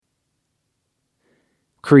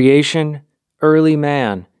Creation, Early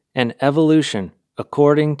Man, and Evolution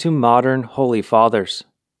according to Modern Holy Fathers.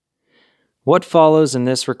 What follows in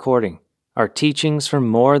this recording are teachings from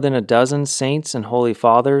more than a dozen saints and holy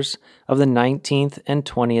fathers of the 19th and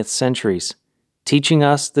 20th centuries, teaching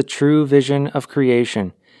us the true vision of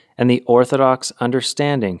creation and the orthodox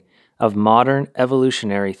understanding of modern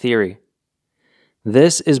evolutionary theory.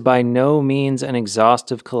 This is by no means an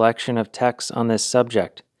exhaustive collection of texts on this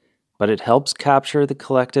subject, but it helps capture the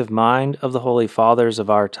collective mind of the holy fathers of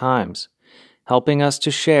our times, helping us to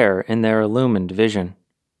share in their illumined vision.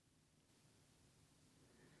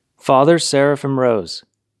 Father Seraphim Rose,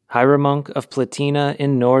 Hieromonk of Platina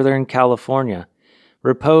in Northern California,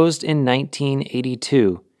 reposed in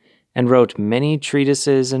 1982 and wrote many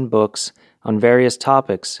treatises and books on various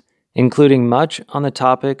topics, including much on the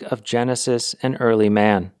topic of Genesis and early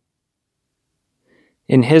man.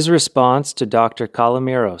 In his response to Dr.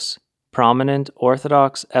 Kalamiros, prominent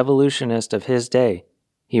Orthodox evolutionist of his day,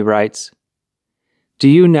 he writes, "Do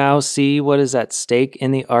you now see what is at stake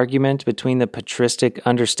in the argument between the patristic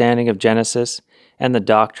understanding of Genesis and the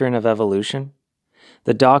doctrine of evolution?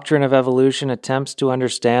 The doctrine of evolution attempts to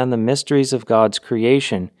understand the mysteries of God's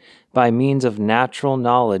creation by means of natural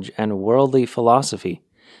knowledge and worldly philosophy,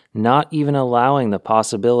 not even allowing the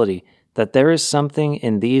possibility that there is something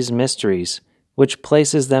in these mysteries which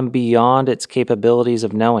places them beyond its capabilities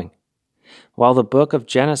of knowing, while the book of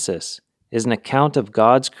Genesis is an account of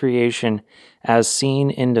God's creation as seen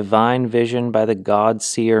in divine vision by the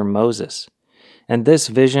God-seer Moses, and this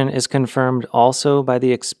vision is confirmed also by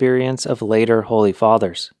the experience of later holy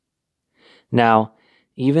fathers. Now,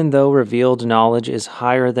 even though revealed knowledge is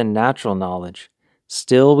higher than natural knowledge,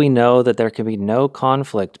 still we know that there can be no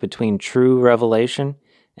conflict between true revelation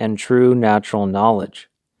and true natural knowledge.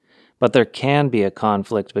 But there can be a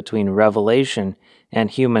conflict between revelation and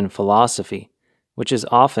human philosophy, which is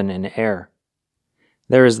often in error.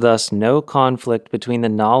 There is thus no conflict between the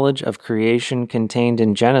knowledge of creation contained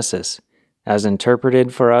in Genesis, as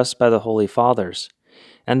interpreted for us by the Holy Fathers,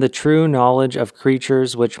 and the true knowledge of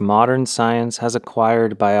creatures which modern science has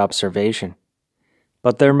acquired by observation.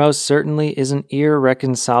 But there most certainly is an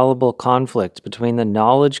irreconcilable conflict between the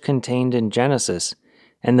knowledge contained in Genesis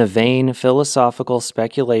and the vain philosophical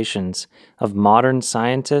speculations of modern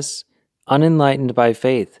scientists unenlightened by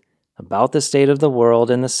faith about the state of the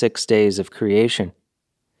world in the 6 days of creation.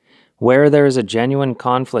 Where there is a genuine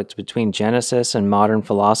conflict between Genesis and modern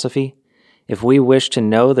philosophy, if we wish to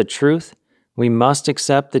know the truth, we must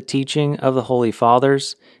accept the teaching of the Holy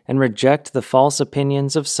Fathers and reject the false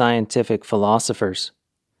opinions of scientific philosophers.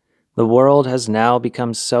 The world has now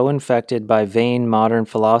become so infected by vain modern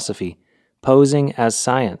philosophy, posing as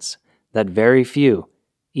science, that very few,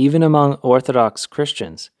 even among Orthodox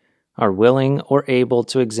Christians, are willing or able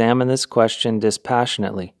to examine this question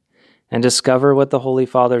dispassionately and discover what the Holy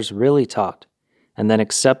Fathers really taught, and then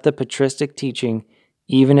accept the patristic teaching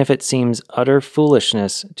even if it seems utter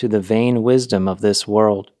foolishness to the vain wisdom of this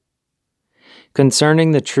world.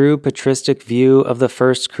 Concerning the true patristic view of the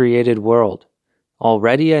first created world,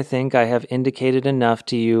 already I think I have indicated enough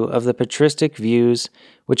to you of the patristic views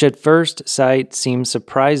which at first sight seem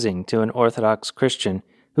surprising to an Orthodox Christian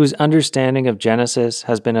whose understanding of Genesis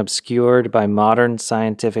has been obscured by modern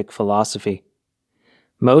scientific philosophy.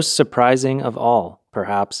 Most surprising of all,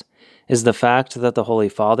 perhaps, is the fact that the Holy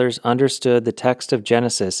Fathers understood the text of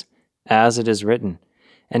Genesis as it is written,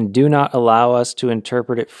 and do not allow us to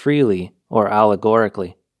interpret it freely or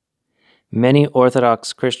allegorically. Many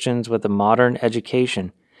Orthodox Christians with a modern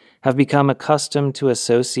education have become accustomed to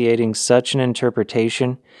associating such an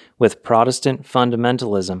interpretation with Protestant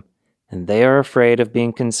fundamentalism, and they are afraid of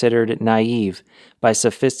being considered naive by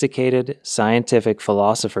sophisticated scientific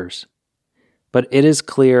philosophers. But it is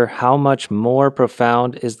clear how much more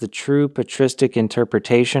profound is the true patristic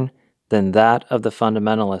interpretation than that of the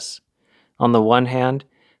fundamentalists, on the one hand,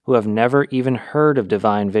 who have never even heard of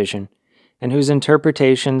divine vision, and whose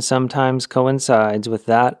interpretation sometimes coincides with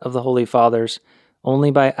that of the Holy Fathers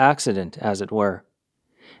only by accident, as it were.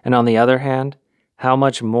 And on the other hand, how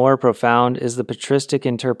much more profound is the patristic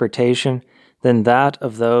interpretation than that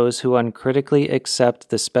of those who uncritically accept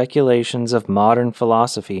the speculations of modern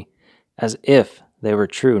philosophy as if they were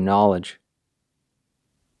true knowledge.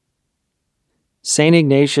 Saint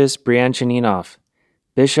Ignatius Brianchaninov,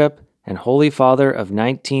 Bishop and Holy Father of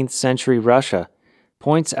 19th century Russia,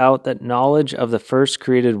 points out that knowledge of the first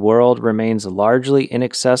created world remains largely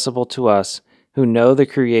inaccessible to us who know the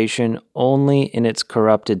creation only in its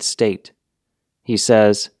corrupted state. He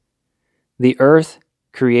says, "The earth,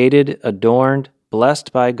 created, adorned,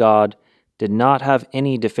 blessed by God, did not have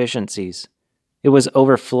any deficiencies. It was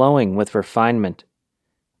overflowing with refinement.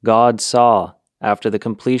 God saw, after the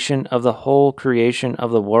completion of the whole creation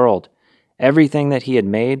of the world, everything that he had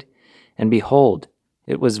made, and behold,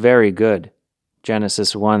 it was very good.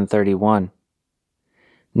 Genesis 1:31.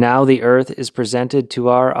 Now the earth is presented to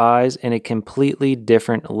our eyes in a completely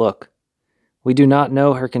different look. We do not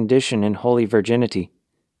know her condition in holy virginity.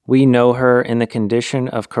 We know her in the condition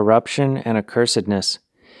of corruption and accursedness.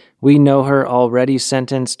 We know her already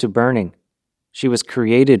sentenced to burning. She was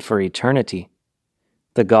created for eternity.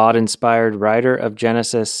 The God-inspired writer of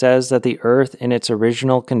Genesis says that the earth in its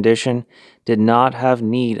original condition did not have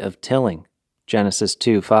need of tilling. Genesis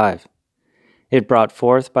 2:5. It brought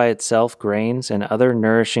forth by itself grains and other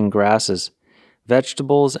nourishing grasses,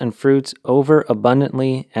 vegetables and fruits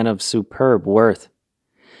overabundantly and of superb worth.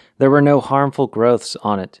 There were no harmful growths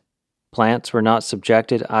on it. Plants were not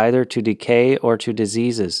subjected either to decay or to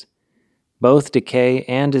diseases. Both decay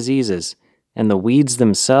and diseases, and the weeds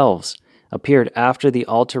themselves, appeared after the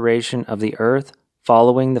alteration of the earth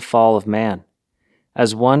following the fall of man,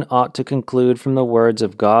 as one ought to conclude from the words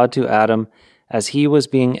of God to Adam as he was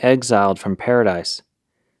being exiled from paradise.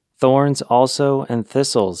 Thorns also and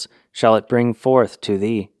thistles shall it bring forth to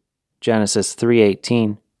thee. Genesis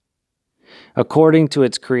 3:18. According to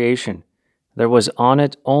its creation, there was on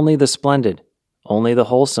it only the splendid, only the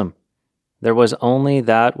wholesome. There was only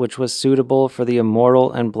that which was suitable for the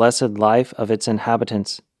immortal and blessed life of its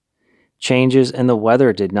inhabitants. Changes in the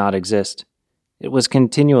weather did not exist. It was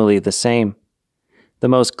continually the same, the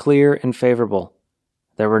most clear and favorable.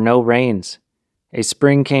 There were no rains. A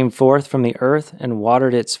spring came forth from the earth and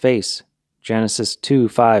watered its face. Genesis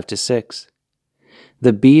 2:5-6.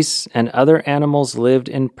 The beasts and other animals lived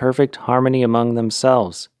in perfect harmony among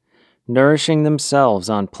themselves, nourishing themselves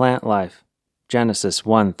on plant life. Genesis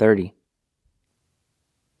 1:30.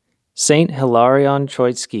 Saint Hilarion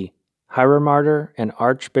Troitsky, Hieromartyr and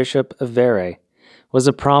Archbishop of Verey, was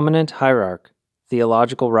a prominent hierarch,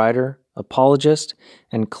 theological writer, apologist,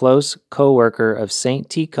 and close co-worker of Saint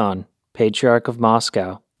Tikhon, Patriarch of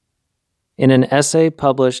Moscow. In an essay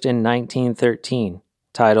published in 1913,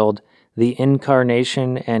 titled The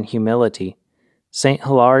Incarnation and Humility, Saint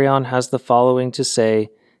Hilarion has the following to say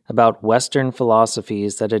about Western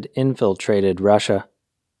philosophies that had infiltrated Russia.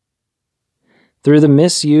 Through the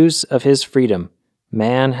misuse of his freedom,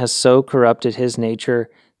 man has so corrupted his nature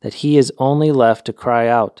that he is only left to cry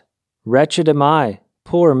out, "Wretched am I,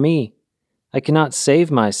 poor me! I cannot save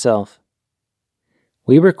myself."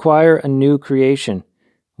 We require a new creation.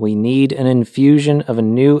 We need an infusion of a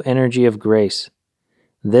new energy of grace.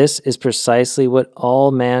 This is precisely what all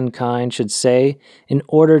mankind should say in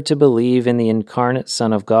order to believe in the incarnate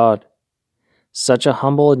Son of God. Such a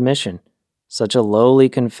humble admission, such a lowly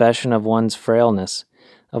confession of one's frailness,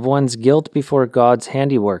 of one's guilt before God's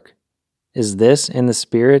handiwork. Is this in the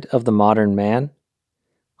spirit of the modern man?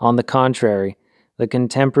 On the contrary, the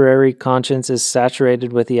contemporary conscience is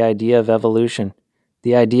saturated with the idea of evolution,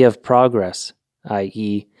 the idea of progress,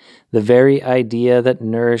 i.e., the very idea that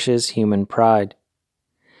nourishes human pride.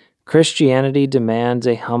 Christianity demands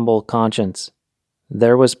a humble conscience.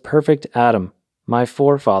 There was perfect Adam, my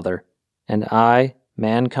forefather, and I,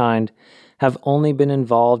 mankind, have only been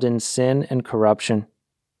involved in sin and corruption.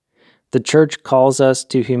 The Church calls us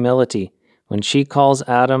to humility when she calls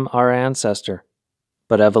Adam our ancestor.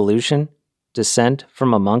 But evolution? Descent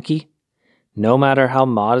from a monkey? No matter how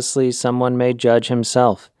modestly someone may judge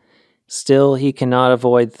himself, still he cannot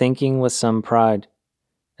avoid thinking with some pride,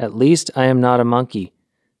 "At least I am not a monkey.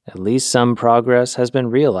 At least some progress has been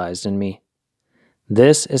realized in me."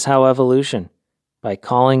 This is how evolution, by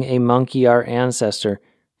calling a monkey our ancestor,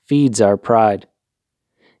 feeds our pride.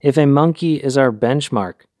 If a monkey is our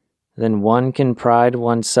benchmark, then one can pride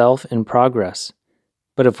oneself in progress.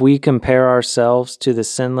 But if we compare ourselves to the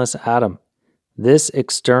sinless Adam, this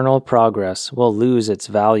external progress will lose its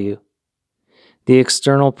value. The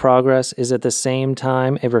external progress is at the same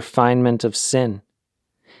time a refinement of sin.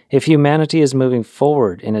 If humanity is moving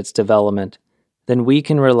forward in its development, then we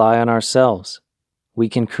can rely on ourselves. We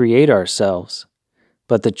can create ourselves.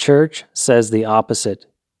 But the Church says the opposite.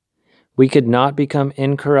 We could not become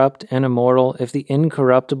incorrupt and immortal if the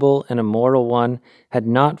incorruptible and immortal one had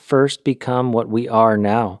not first become what we are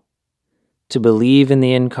now. To believe in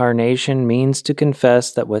the Incarnation means to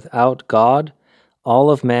confess that without God,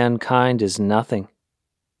 all of mankind is nothing.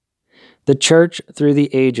 The Church through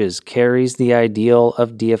the ages carries the ideal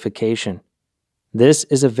of deification. This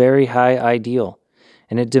is a very high ideal,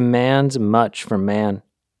 and it demands much from man.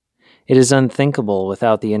 It is unthinkable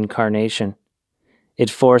without the Incarnation. It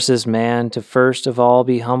forces man to first of all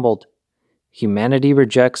be humbled. Humanity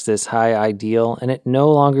rejects this high ideal, and it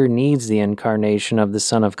no longer needs the incarnation of the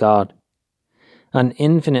Son of God. An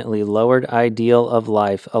infinitely lowered ideal of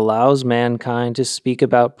life allows mankind to speak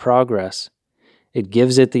about progress. It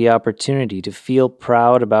gives it the opportunity to feel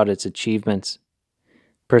proud about its achievements.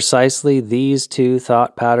 Precisely these two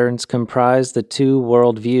thought patterns comprise the two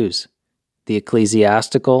worldviews, the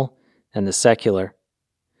ecclesiastical and the secular.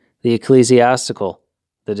 The ecclesiastical,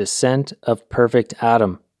 the descent of perfect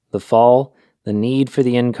Adam, the fall, the need for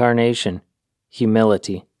the incarnation,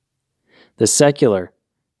 humility. The secular,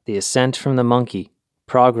 the ascent from the monkey,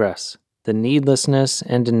 progress, the needlessness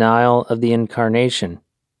and denial of the incarnation,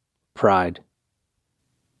 pride.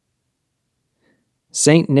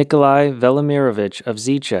 Saint Nikolai Velimirovich of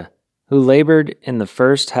Zicha, who labored in the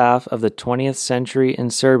first half of the 20th century in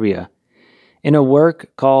Serbia, in a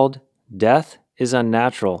work called Death is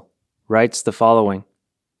Unnatural, writes the following: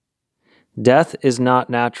 Death is not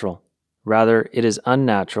natural, rather it is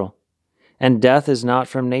unnatural, and death is not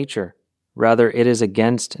from nature, rather it is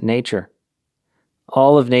against nature.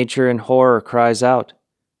 All of nature in horror cries out,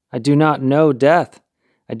 I do not know death,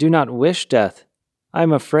 I do not wish death, I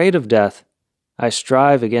am afraid of death, I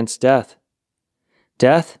strive against death.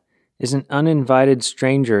 Death is an uninvited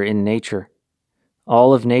stranger in nature.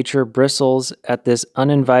 All of nature bristles at this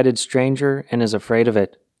uninvited stranger and is afraid of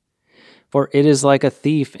it. For it is like a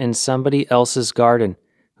thief in somebody else's garden,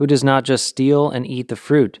 who does not just steal and eat the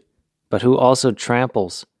fruit, but who also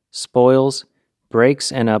tramples, spoils,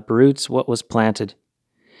 breaks and uproots what was planted.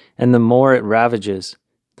 And the more it ravages,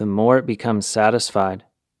 the more it becomes satisfied.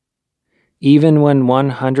 Even when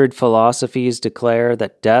 100 philosophies declare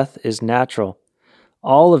that death is natural,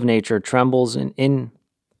 all of nature trembles in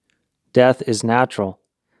death is natural.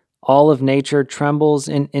 All of nature trembles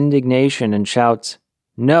in indignation and shouts,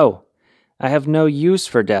 No! I have no use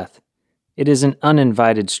for death. It is an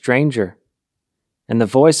uninvited stranger. And the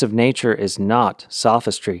voice of nature is not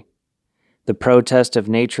sophistry. The protest of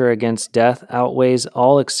nature against death outweighs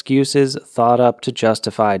all excuses thought up to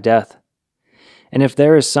justify death. And if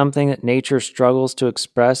there is something that nature struggles to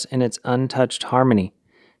express in its untouched harmony,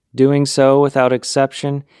 doing so without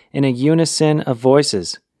exception in a unison of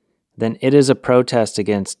voices, then it is a protest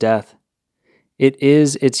against death. It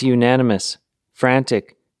is its unanimous,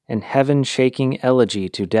 frantic, and heaven-shaking elegy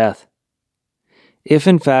to death. If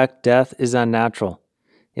in fact death is unnatural,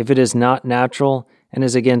 if it is not natural and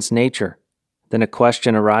is against nature, then a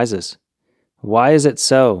question arises. Why is it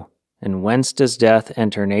so, and whence does death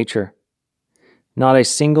enter nature? Not a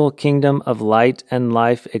single kingdom of light and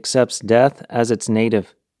life accepts death as its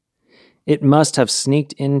native. It must have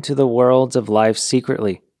sneaked into the worlds of life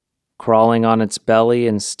secretly, crawling on its belly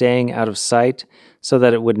and staying out of sight so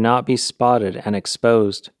that it would not be spotted and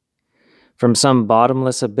exposed. From some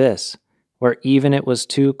bottomless abyss, where even it was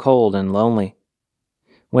too cold and lonely.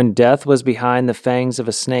 When death was behind the fangs of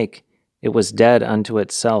a snake, it was dead unto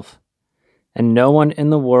itself. And no one in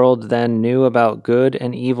the world then knew about good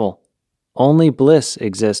and evil. Only bliss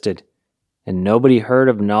existed, and nobody heard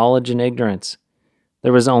of knowledge and ignorance.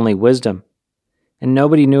 There was only wisdom, and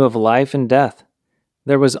nobody knew of life and death.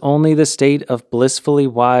 There was only the state of blissfully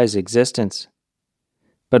wise existence.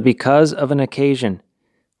 But because of an occasion,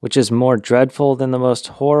 which is more dreadful than the most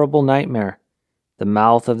horrible nightmare, the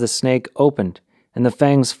mouth of the snake opened, and the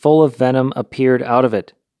fangs full of venom appeared out of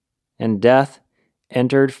it, and death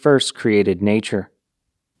entered first created nature.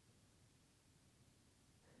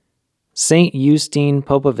 Saint Justine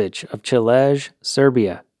Popovich of Cilej,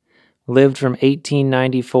 Serbia, lived from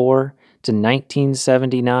 1894 to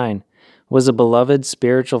 1979, was a beloved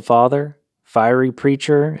spiritual father, fiery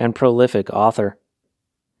preacher, and prolific author.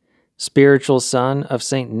 Spiritual son of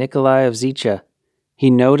Saint Nikolai of Zicha, he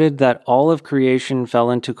noted that all of creation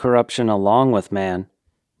fell into corruption along with man,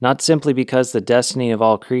 not simply because the destiny of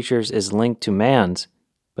all creatures is linked to man's,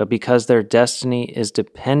 but because their destiny is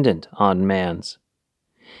dependent on man's.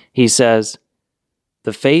 He says,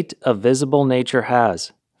 The fate of visible nature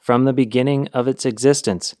has, from the beginning of its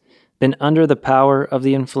existence, been under the power of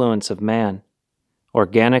the influence of man.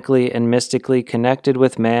 Organically and mystically connected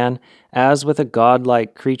with man as with a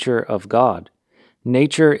godlike creature of God,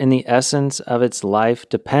 nature in the essence of its life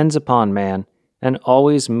depends upon man and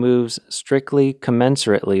always moves strictly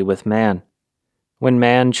commensurately with man. When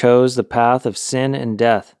man chose the path of sin and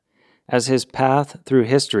death as his path through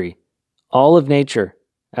history, all of nature,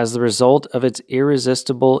 as the result of its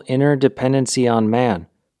irresistible inner dependency on man,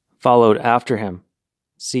 followed after him.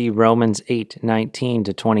 See Romans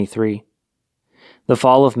 8:19-23. The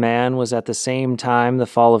fall of man was at the same time the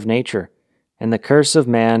fall of nature, and the curse of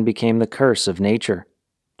man became the curse of nature.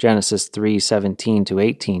 Genesis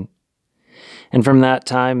 3:17-18. And from that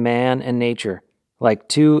time man and nature, like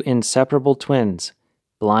two inseparable twins,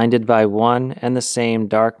 blinded by one and the same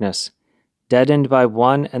darkness, deadened by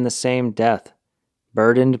one and the same death,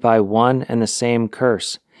 burdened by one and the same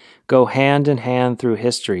curse, go hand in hand through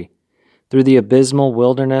history, through the abysmal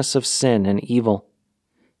wilderness of sin and evil.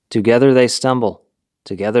 Together they stumble,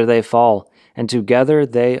 together they fall, and together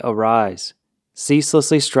they arise,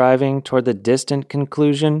 ceaselessly striving toward the distant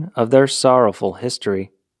conclusion of their sorrowful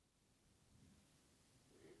history.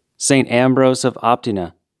 St. Ambrose of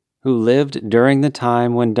Optina, who lived during the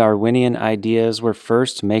time when Darwinian ideas were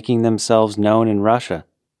first making themselves known in Russia,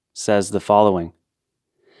 says the following: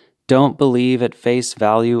 "Don't believe at face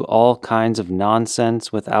value all kinds of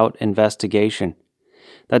nonsense without investigation,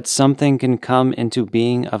 that something can come into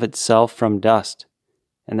being of itself from dust,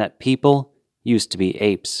 and that people used to be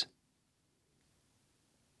apes."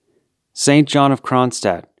 St. John of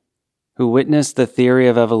Kronstadt, who witnessed the theory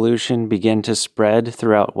of evolution begin to spread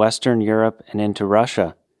throughout Western Europe and into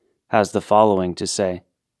Russia, has the following to say: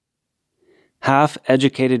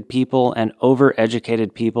 "Half-educated people and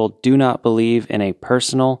over-educated people do not believe in a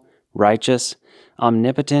personal, righteous,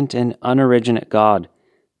 omnipotent, and unoriginate God,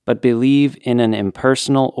 but believe in an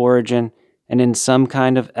impersonal origin and in some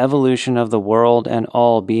kind of evolution of the world and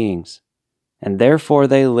all beings, and therefore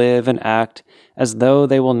they live and act as though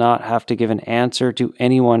they will not have to give an answer to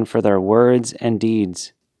anyone for their words and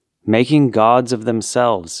deeds, making gods of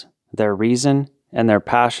themselves, their reason, and their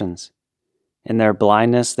passions. In their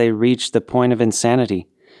blindness they reach the point of insanity,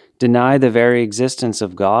 deny the very existence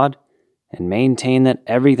of God, and maintain that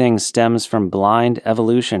everything stems from blind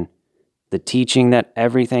evolution, the teaching that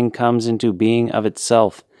everything comes into being of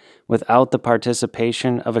itself without the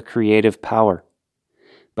participation of a creative power.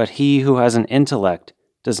 But he who has an intellect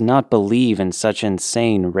does not believe in such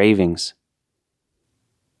insane ravings."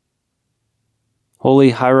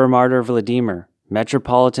 Holy Hieromartyr Vladimir,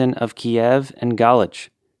 Metropolitan of Kiev and Galich,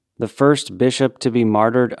 the first bishop to be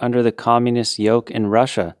martyred under the communist yoke in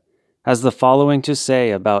Russia, has the following to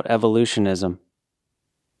say about evolutionism.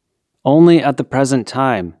 "Only at the present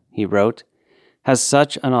time," he wrote, "has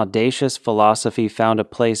such an audacious philosophy found a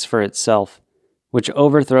place for itself, which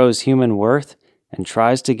overthrows human worth and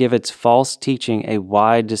tries to give its false teaching a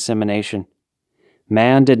wide dissemination.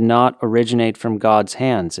 Man did not originate from God's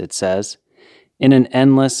hands, it says, in an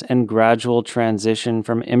endless and gradual transition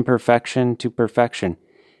from imperfection to perfection.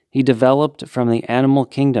 He developed from the animal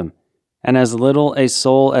kingdom, and as little a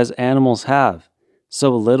soul as animals have, so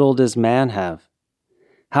little does man have.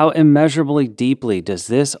 How immeasurably deeply does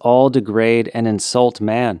this all degrade and insult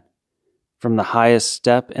man! From the highest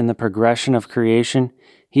step in the progression of creation,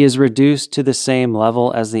 he is reduced to the same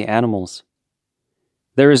level as the animals.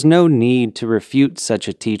 There is no need to refute such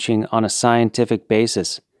a teaching on a scientific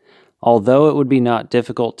basis, although it would be not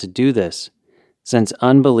difficult to do this, since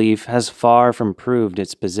unbelief has far from proved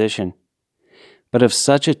its position. But if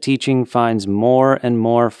such a teaching finds more and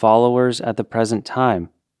more followers at the present time,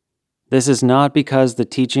 this is not because the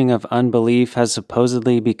teaching of unbelief has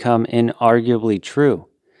supposedly become inarguably true,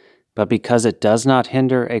 but because it does not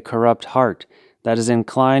hinder a corrupt heart that is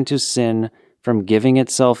inclined to sin from giving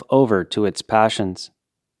itself over to its passions.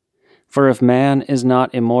 For if man is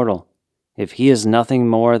not immortal, if he is nothing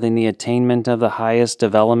more than the attainment of the highest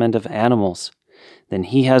development of animals, then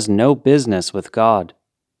he has no business with God.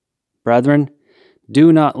 Brethren,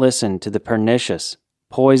 do not listen to the pernicious,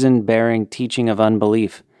 poison-bearing teaching of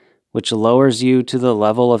unbelief, which lowers you to the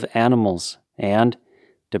level of animals and,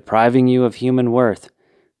 depriving you of human worth,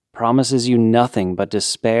 promises you nothing but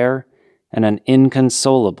despair and an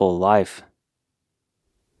inconsolable life."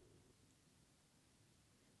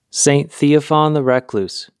 Saint Theophan the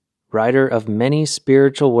Recluse, writer of many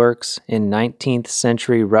spiritual works in 19th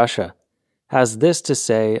century Russia, has this to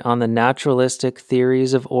say on the naturalistic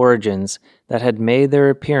theories of origins that had made their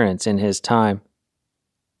appearance in his time.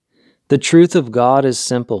 "The truth of God is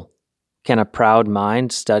simple. Can a proud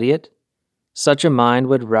mind study it? Such a mind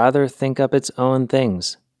would rather think up its own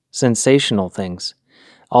things, sensational things,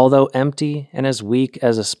 although empty and as weak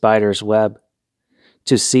as a spider's web.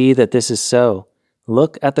 To see that this is so,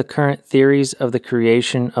 look at the current theories of the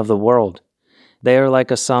creation of the world. They are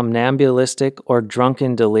like a somnambulistic or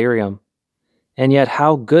drunken delirium. And yet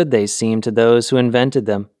how good they seem to those who invented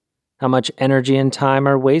them. How much energy and time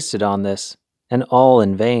are wasted on this, and all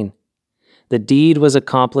in vain. The deed was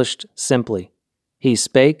accomplished simply. He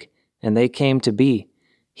spake, and they came to be.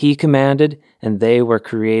 He commanded, and they were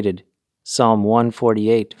created." Psalm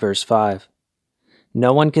 148, verse 5.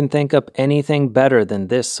 No one can think up anything better than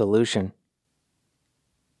this solution.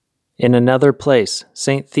 In another place,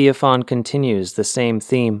 St. Theophan continues the same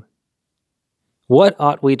theme. "What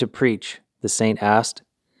ought we to preach?" the saint asked.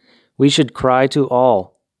 "We should cry to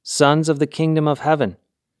all, sons of the kingdom of heaven.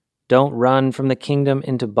 don't run from the kingdom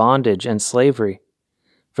into bondage and slavery,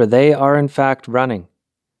 for they are in fact running.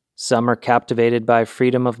 Some are captivated by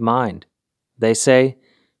freedom of mind. They say,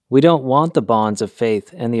 "We don't want the bonds of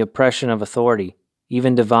faith and the oppression of authority,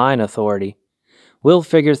 even divine authority. We'll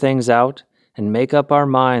figure things out and make up our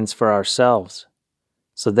minds for ourselves."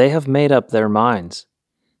 So they have made up their minds.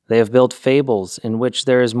 They have built fables in which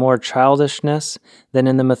there is more childishness than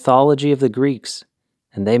in the mythology of the Greeks,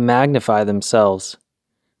 and they magnify themselves.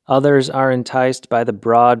 Others are enticed by the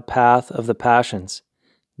broad path of the passions.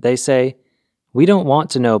 They say, "We don't want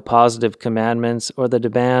to know positive commandments or the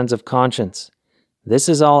demands of conscience. This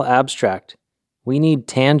is all abstract. We need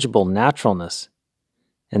tangible naturalness."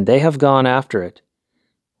 And they have gone after it.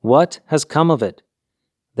 What has come of it?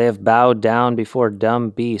 They have bowed down before dumb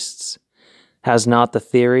beasts. Has not the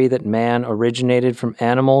theory that man originated from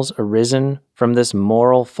animals arisen from this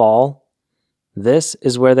moral fall? This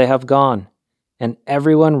is where they have gone, and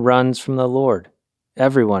everyone runs from the Lord.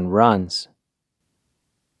 Everyone runs.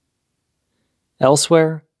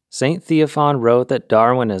 Elsewhere, St. Theophan wrote that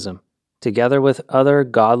Darwinism, together with other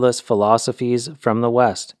godless philosophies from the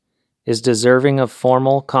West, is deserving of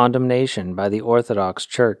formal condemnation by the Orthodox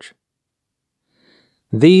Church.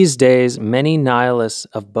 These days, many nihilists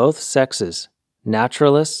of both sexes,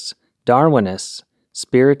 naturalists, Darwinists,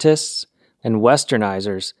 spiritists, and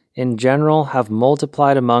westernizers in general have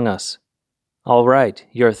multiplied among us. All right,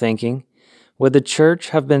 you're thinking, would the Church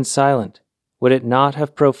have been silent? Would it not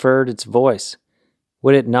have proffered its voice?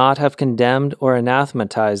 Would it not have condemned or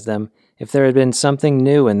anathematized them if there had been something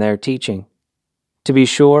new in their teaching? To be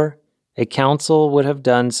sure, a council would have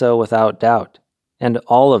done so without doubt, and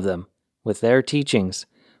all of them, with their teachings,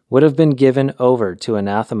 would have been given over to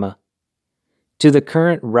anathema. To the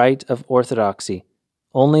current rite of orthodoxy,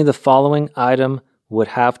 only the following item would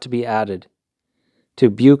have to be added. To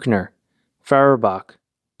Buchner, Feuerbach,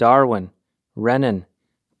 Darwin, Renan,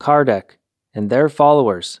 Kardec, and their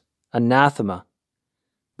followers, anathema.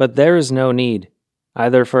 But there is no need,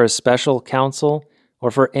 either for a special council or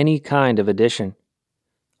for any kind of addition.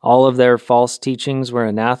 All of their false teachings were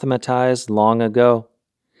anathematized long ago.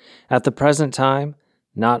 At the present time,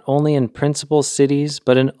 not only in principal cities,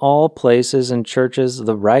 but in all places and churches,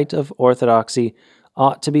 the rite of orthodoxy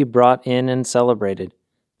ought to be brought in and celebrated,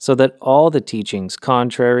 so that all the teachings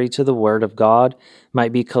contrary to the Word of God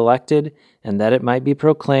might be collected, and that it might be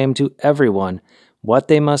proclaimed to everyone what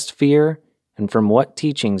they must fear and from what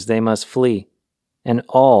teachings they must flee, and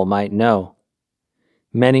all might know.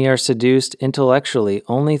 Many are seduced intellectually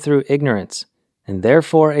only through ignorance, and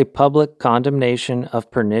therefore a public condemnation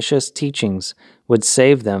of pernicious teachings would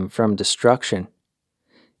save them from destruction.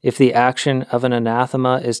 If the action of an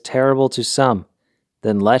anathema is terrible to some,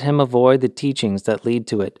 then let him avoid the teachings that lead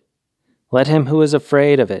to it. Let him who is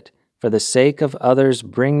afraid of it, for the sake of others,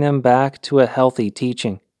 bring them back to a healthy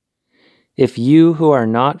teaching. If you who are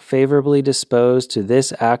not favorably disposed to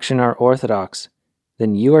this action are orthodox,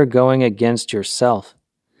 then you are going against yourself.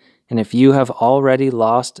 And if you have already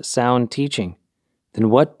lost sound teaching, then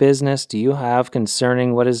what business do you have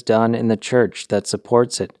concerning what is done in the church that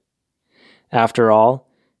supports it? After all,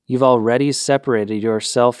 you've already separated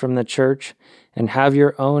yourself from the church and have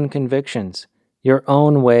your own convictions, your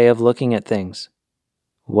own way of looking at things.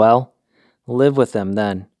 Well, live with them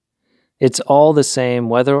then. It's all the same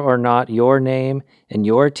whether or not your name and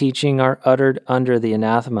your teaching are uttered under the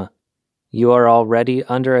anathema. You are already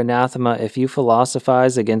under anathema if you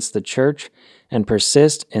philosophize against the church and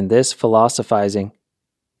persist in this philosophizing.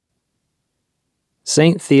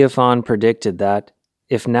 St. Theophan predicted that,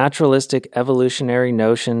 if naturalistic evolutionary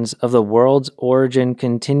notions of the world's origin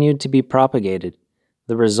continued to be propagated,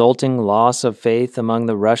 the resulting loss of faith among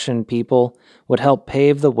the Russian people would help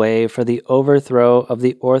pave the way for the overthrow of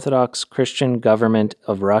the Orthodox Christian government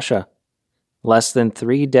of Russia. Less than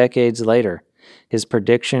 3 decades later, his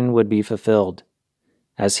prediction would be fulfilled.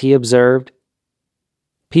 As he observed,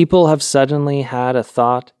 people have suddenly had a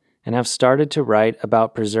thought and have started to write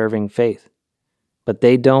about preserving faith, but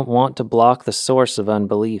they don't want to block the source of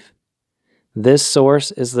unbelief. This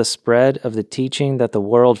source is the spread of the teaching that the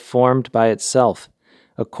world formed by itself,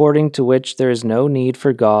 according to which there is no need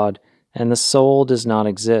for God and the soul does not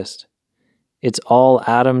exist. It's all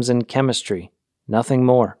atoms and chemistry, nothing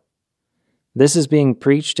more. This is being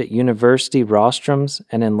preached at university rostrums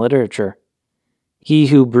and in literature. He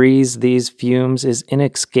who breathes these fumes is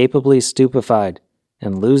inescapably stupefied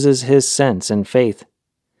and loses his sense and faith.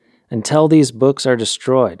 Until these books are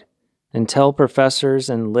destroyed, until professors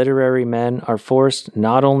and literary men are forced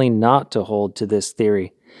not only not to hold to this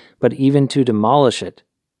theory, but even to demolish it,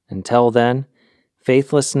 until then,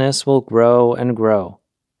 faithlessness will grow and grow,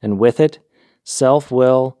 and with it,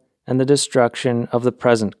 self-will and the destruction of the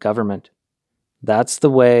present government. That's the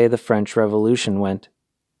way the French Revolution went.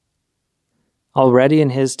 Already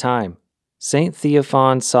in his time, Saint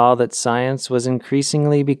Theophan saw that science was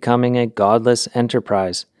increasingly becoming a godless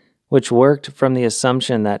enterprise, which worked from the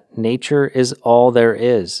assumption that nature is all there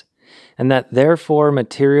is, and that therefore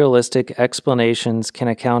materialistic explanations can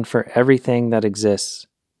account for everything that exists.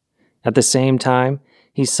 At the same time,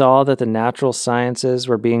 he saw that the natural sciences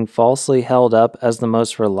were being falsely held up as the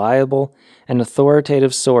most reliable and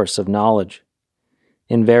authoritative source of knowledge.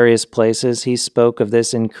 In various places, he spoke of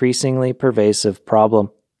this increasingly pervasive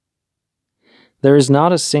problem. There is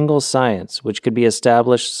not a single science which could be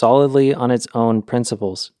established solidly on its own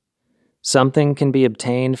principles. Something can be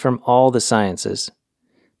obtained from all the sciences,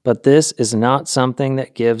 but this is not something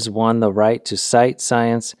that gives one the right to cite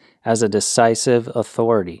science as a decisive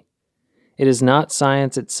authority. It is not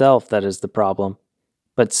science itself that is the problem,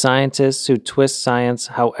 but scientists who twist science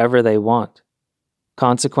however they want.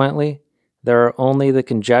 Consequently, there are only the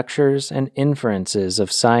conjectures and inferences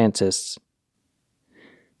of scientists.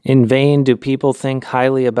 In vain do people think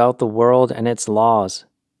highly about the world and its laws,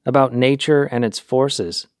 about nature and its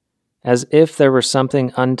forces, as if there were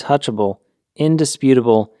something untouchable,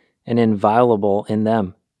 indisputable, and inviolable in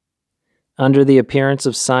them. Under the appearance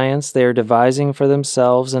of science, they are devising for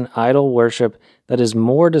themselves an idol worship that is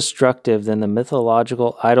more destructive than the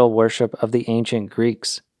mythological idol worship of the ancient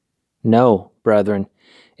Greeks. No, brethren,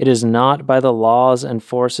 it is not by the laws and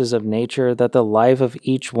forces of nature that the life of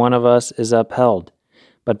each one of us is upheld,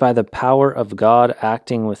 but by the power of God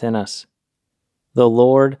acting within us. The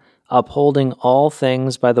Lord, upholding all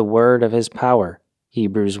things by the word of his power,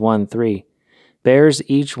 Hebrews 1:3, bears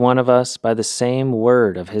each one of us by the same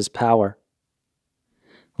word of his power.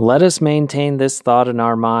 Let us maintain this thought in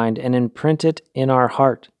our mind and imprint it in our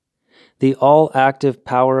heart. The all-active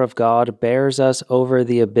power of God bears us over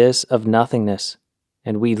the abyss of nothingness,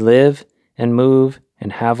 and we live and move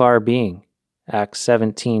and have our being. Acts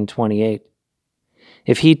 17:28.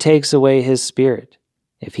 If he takes away his spirit,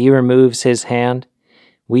 if he removes his hand,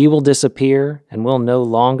 we will disappear and will no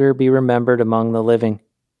longer be remembered among the living.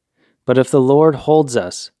 But if the Lord holds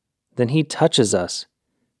us, then he touches us.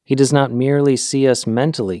 He does not merely see us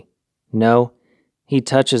mentally. No, he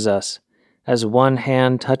touches us, as one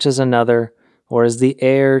hand touches another, or as the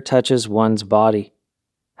air touches one's body.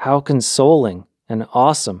 How consoling and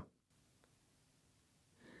awesome!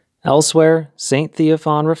 Elsewhere, St.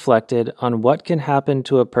 Theophan reflected on what can happen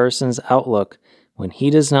to a person's outlook when he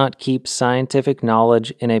does not keep scientific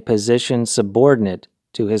knowledge in a position subordinate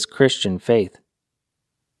to his Christian faith.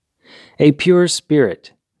 A pure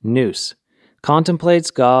spirit, nous,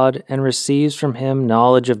 contemplates God and receives from him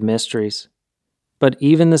knowledge of mysteries. But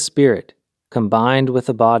even the spirit, combined with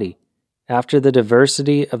the body, after the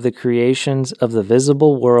diversity of the creations of the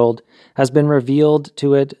visible world has been revealed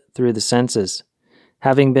to it through the senses,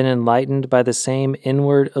 having been enlightened by the same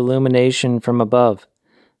inward illumination from above,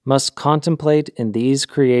 must contemplate in these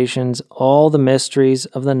creations all the mysteries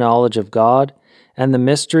of the knowledge of God and the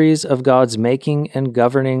mysteries of God's making and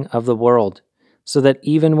governing of the world, so that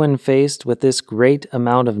even when faced with this great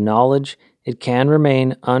amount of knowledge, it can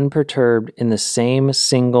remain unperturbed in the same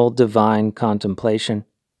single divine contemplation.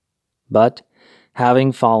 But,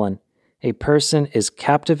 having fallen, a person is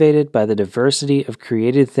captivated by the diversity of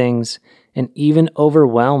created things and even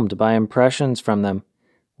overwhelmed by impressions from them,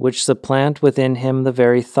 which supplant within him the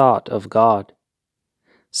very thought of God.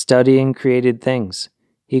 Studying created things,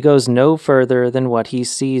 he goes no further than what he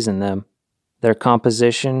sees in them, their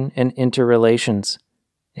composition and interrelations,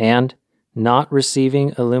 and, not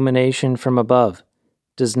receiving illumination from above,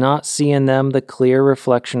 does not see in them the clear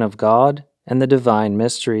reflection of God and the divine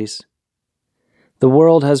mysteries. The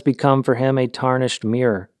world has become for him a tarnished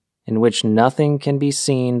mirror, in which nothing can be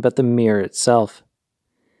seen but the mirror itself.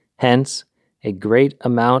 Hence, a great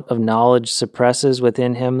amount of knowledge suppresses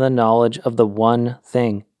within him the knowledge of the one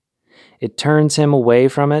thing. It turns him away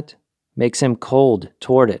from it, makes him cold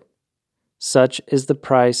toward it. Such is the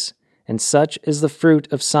price, and such is the fruit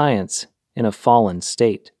of science in a fallen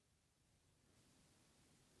state.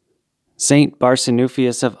 Saint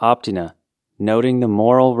Barsanuphius of Optina, noting the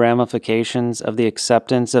moral ramifications of the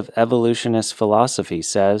acceptance of evolutionist philosophy,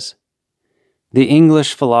 says, "The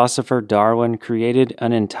English philosopher Darwin created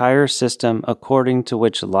an entire system according to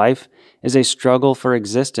which life is a struggle for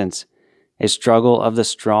existence, a struggle of the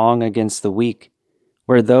strong against the weak,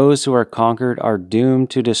 where those who are conquered are doomed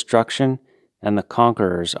to destruction and the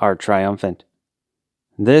conquerors are triumphant.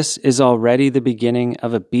 This is already the beginning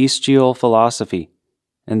of a bestial philosophy,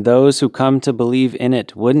 and those who come to believe in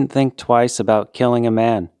it wouldn't think twice about killing a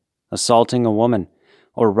man, assaulting a woman,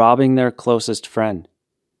 or robbing their closest friend.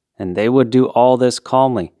 and they would do all this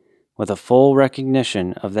calmly, with a full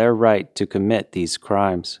recognition of their right to commit these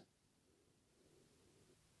crimes.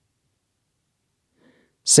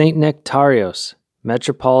 Saint Nectarios,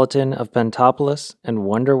 Metropolitan of Pentapolis and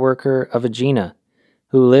Wonderworker of Aegina,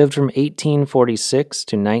 who lived from 1846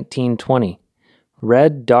 to 1920,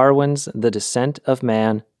 read Darwin's The Descent of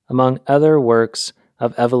Man, among other works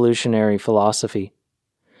of evolutionary philosophy.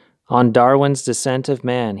 On Darwin's Descent of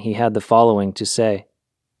Man, he had the following to say: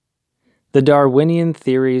 "The Darwinian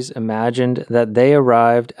theories imagined that they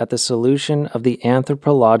arrived at the solution of the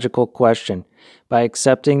anthropological question by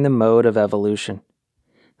accepting the mode of evolution.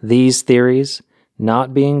 These theories,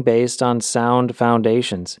 not being based on sound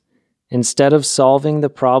foundations, instead of solving the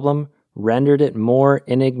problem, rendered it more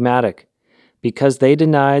enigmatic, because they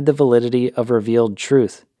denied the validity of revealed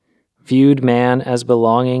truth, viewed man as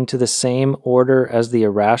belonging to the same order as the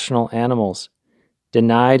irrational animals,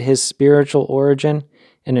 denied his spiritual origin,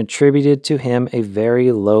 and attributed to him a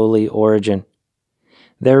very lowly origin.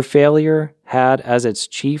 Their failure had as its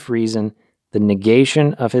chief reason the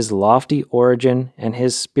negation of his lofty origin and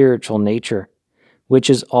his spiritual nature, which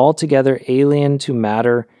is altogether alien to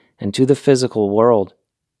matter and to the physical world.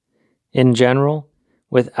 In general,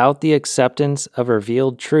 without the acceptance of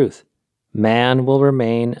revealed truth, man will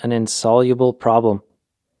remain an insoluble problem.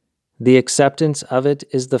 The acceptance of it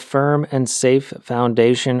is the firm and safe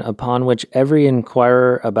foundation upon which every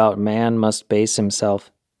inquirer about man must base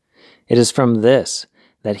himself. It is from this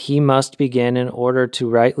that he must begin in order to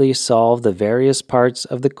rightly solve the various parts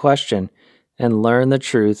of the question and learn the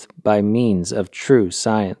truth by means of true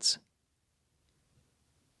science."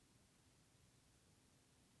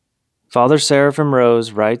 Father Seraphim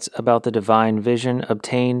Rose writes about the divine vision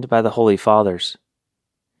obtained by the Holy Fathers.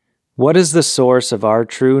 "What is the source of our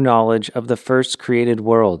true knowledge of the first created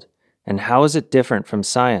world, and how is it different from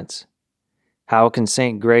science? How can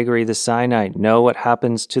St. Gregory the Sinite know what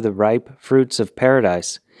happens to the ripe fruits of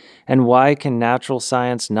paradise, and why can natural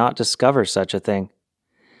science not discover such a thing?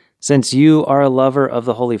 Since you are a lover of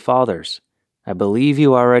the Holy Fathers, I believe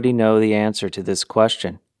you already know the answer to this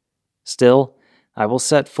question. Still, I will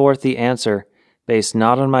set forth the answer based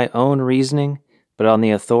not on my own reasoning, but on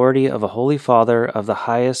the authority of a Holy Father of the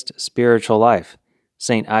highest spiritual life,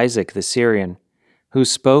 St. Isaac the Syrian, who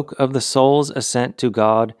spoke of the soul's ascent to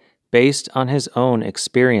God based on his own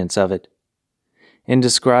experience of it. In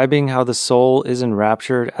describing how the soul is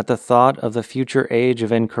enraptured at the thought of the future age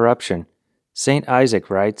of incorruption, St. Isaac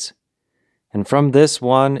writes, "And from this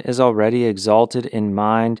one is already exalted in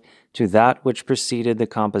mind to that which preceded the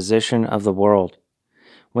composition of the world,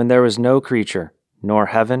 when there was no creature, nor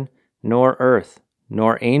heaven, nor earth,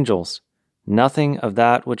 nor angels, nothing of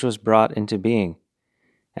that which was brought into being,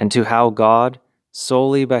 and to how God,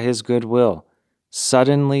 solely by his good will,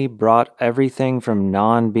 suddenly brought everything from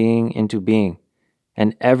non-being into being,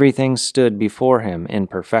 and everything stood before him in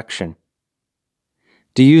perfection.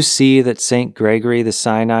 Do you see that St. Gregory the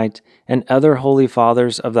Sinite and other Holy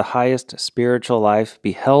Fathers of the highest spiritual life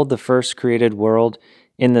beheld the first created world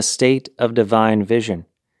in the state of divine vision,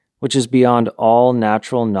 which is beyond all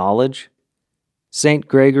natural knowledge? St.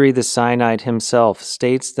 Gregory the Sinite himself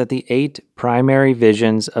states that the 8 primary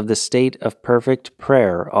visions of the state of perfect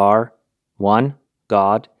prayer are 1.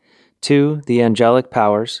 God, 2. The angelic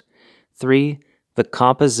powers, 3. The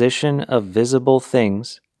composition of visible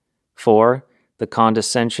things, 4. The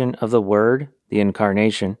condescension of the Word, the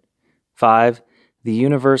Incarnation, 5. The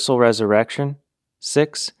universal resurrection,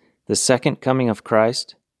 6. The second coming of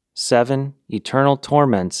Christ, 7. Eternal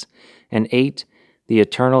torments, and 8. The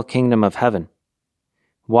eternal kingdom of heaven.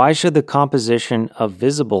 Why should the composition of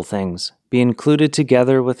visible things be included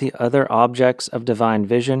together with the other objects of divine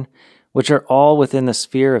vision, which are all within the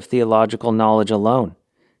sphere of theological knowledge alone,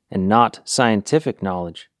 and not scientific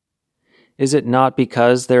knowledge? Is it not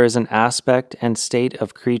because there is an aspect and state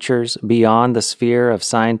of creatures beyond the sphere of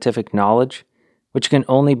scientific knowledge, which can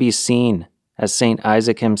only be seen, as St.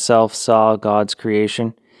 Isaac himself saw God's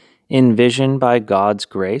creation, in vision by God's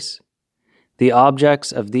grace? The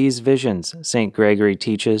objects of these visions, St. Gregory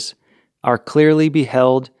teaches, are clearly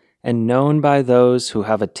beheld and known by those who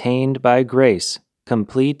have attained by grace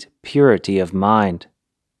complete purity of mind."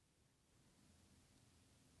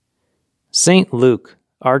 St. Luke,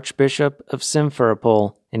 Archbishop of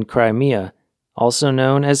Simferopol in Crimea, also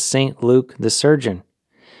known as St. Luke the Surgeon,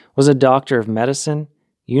 was a doctor of medicine,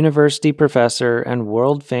 university professor, and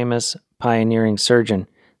world-famous pioneering surgeon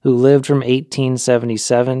who lived from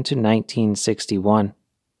 1877 to 1961.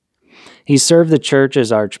 He served the Church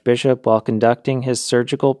as Archbishop while conducting his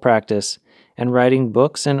surgical practice and writing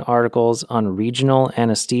books and articles on regional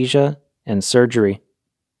anesthesia and surgery.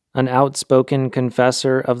 An outspoken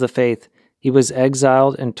confessor of the faith, he was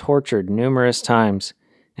exiled and tortured numerous times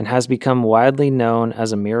and has become widely known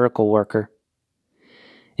as a miracle worker.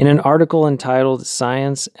 In an article entitled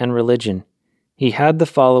Science and Religion, he had the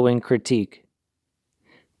following critique.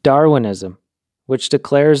 Darwinism, which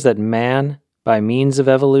declares that man, by means of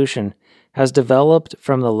evolution, has developed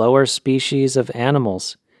from the lower species of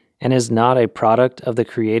animals and is not a product of the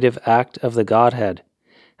creative act of the Godhead,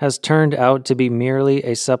 has turned out to be merely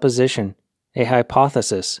a supposition, a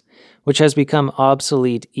hypothesis, which has become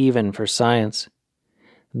obsolete even for science.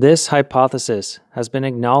 This hypothesis has been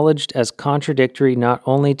acknowledged as contradictory not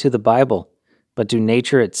only to the Bible, but to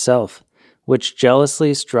nature itself, which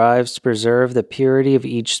jealously strives to preserve the purity of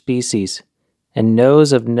each species, and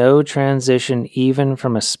knows of no transition even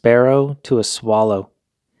from a sparrow to a swallow.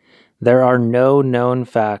 There are no known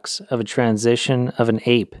facts of a transition of an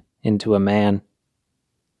ape into a man.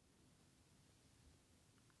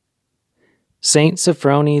 Saint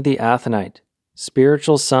Sophrony the Athonite,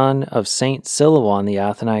 spiritual son of Saint Silouan the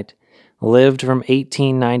Athonite, lived from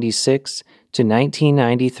 1896 to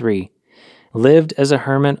 1993, lived as a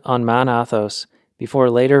hermit on Mount Athos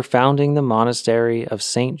before later founding the monastery of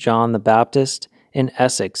St. John the Baptist in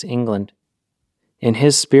Essex, England. In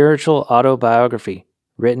his spiritual autobiography,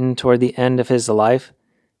 written toward the end of his life,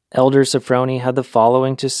 Elder Sophrony had the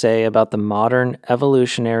following to say about the modern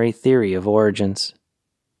evolutionary theory of origins.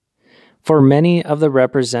 For many of the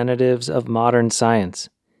representatives of modern science,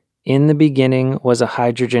 in the beginning was a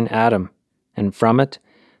hydrogen atom, and from it,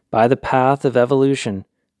 by the path of evolution,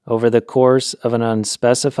 over the course of an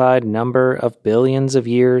unspecified number of billions of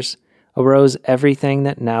years, arose everything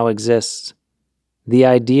that now exists. The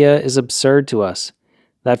idea is absurd to us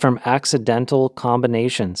that from accidental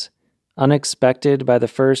combinations, unexpected by the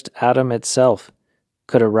first atom itself,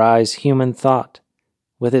 could arise human thought,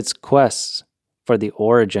 with its quests for the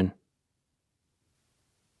origin.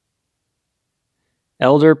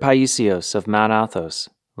 Elder Paisios of Mount Athos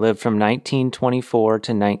lived from 1924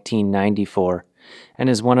 to 1994 and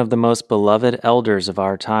is one of the most beloved elders of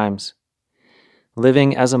our times.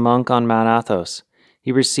 Living as a monk on Mount Athos,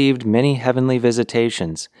 he received many heavenly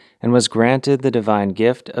visitations and was granted the divine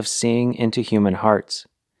gift of seeing into human hearts.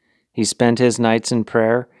 He spent his nights in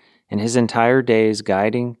prayer and his entire days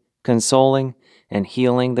guiding, consoling, and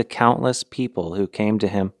healing the countless people who came to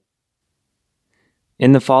him.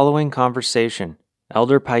 In the following conversation,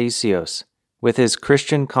 Elder Paisios, with his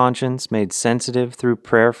Christian conscience made sensitive through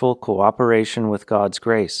prayerful cooperation with God's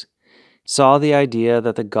grace, saw the idea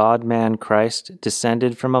that the God-man Christ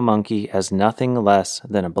descended from a monkey as nothing less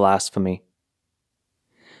than a blasphemy.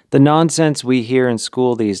 The nonsense we hear in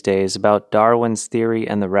school these days about Darwin's theory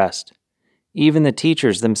and the rest, even the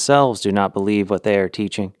teachers themselves do not believe what they are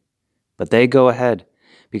teaching, but they go ahead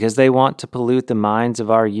because they want to pollute the minds of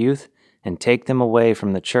our youth and take them away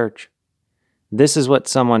from the church. This is what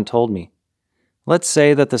someone told me. Let's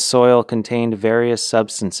say that the soil contained various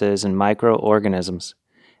substances and microorganisms,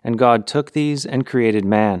 and God took these and created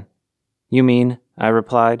man. You mean, I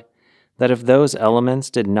replied, that if those elements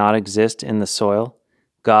did not exist in the soil,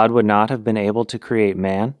 God would not have been able to create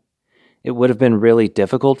man? It would have been really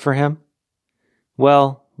difficult for him?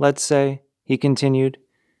 Well, let's say, he continued,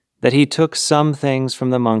 that he took some things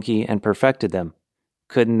from the monkey and perfected them.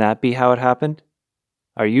 Couldn't that be how it happened?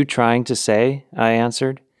 Are you trying to say, I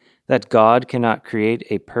answered, that God cannot create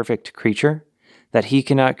a perfect creature? That he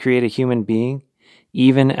cannot create a human being,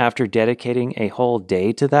 even after dedicating a whole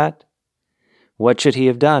day to that? What should he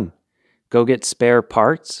have done? Go get spare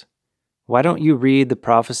parts? Why don't you read the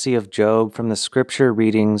prophecy of Job from the scripture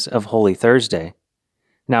readings of Holy Thursday?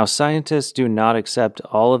 Now, scientists do not accept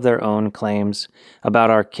all of their own claims about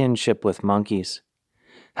our kinship with monkeys.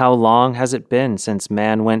 How long has it been since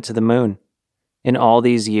man went to the moon? In all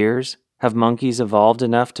these years, have monkeys evolved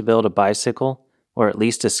enough to build a bicycle, or at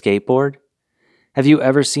least a skateboard? Have you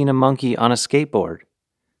ever seen a monkey on a skateboard?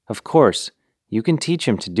 Of course, you can teach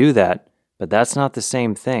him to do that, but that's not the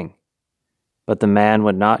same thing. But the man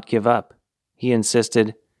would not give up. He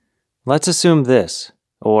insisted, let's assume this,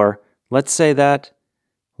 or let's say that.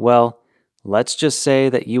 Well, let's just say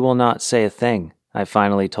that you will not say a thing, I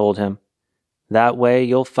finally told him. That way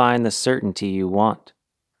you'll find the certainty you want.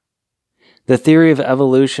 The theory of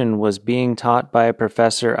evolution was being taught by a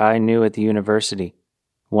professor I knew at the university.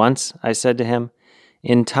 Once, I said to him,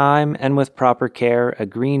 in time and with proper care, a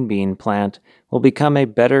green bean plant will become a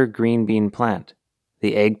better green bean plant,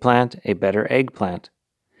 the eggplant a better eggplant.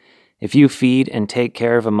 If you feed and take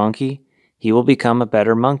care of a monkey, he will become a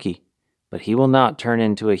better monkey, but he will not turn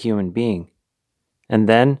into a human being. And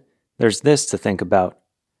then there's this to think about.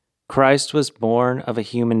 Christ was born of a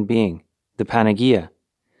human being, the Panagia.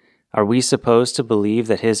 Are we supposed to believe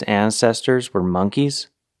that his ancestors were monkeys?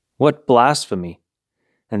 What blasphemy!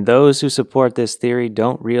 And those who support this theory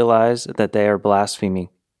don't realize that they are blaspheming.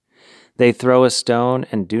 They throw a stone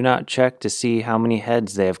and do not check to see how many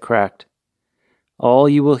heads they have cracked. All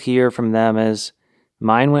you will hear from them is,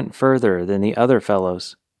 "Mine went further than the other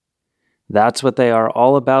fellows." That's what they are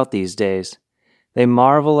all about these days. They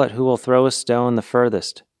marvel at who will throw a stone the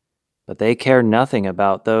furthest, but they care nothing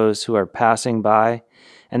about those who are passing by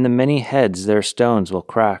and the many heads their stones will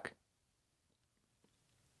crack.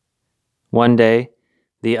 One day,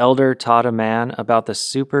 the elder taught a man about the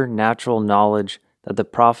supernatural knowledge that the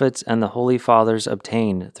prophets and the Holy Fathers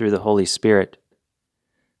obtained through the Holy Spirit.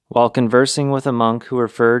 While conversing with a monk who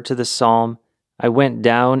referred to the psalm, "I went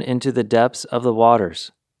down into the depths of the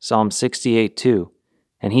waters," Psalm 68:2,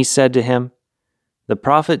 and he said to him, "The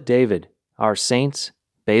prophet David, our saints,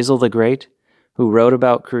 Basil the Great, who wrote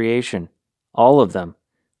about creation, all of them,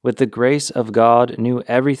 with the grace of God, knew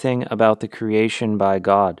everything about the creation by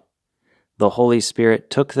God. The Holy Spirit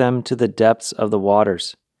took them to the depths of the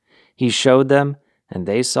waters. He showed them, and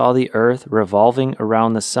they saw the earth revolving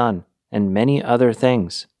around the sun, and many other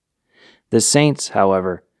things. The saints,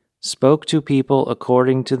 however, spoke to people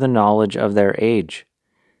according to the knowledge of their age.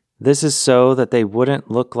 This is so that they wouldn't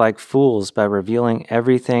look like fools by revealing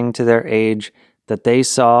everything to their age that they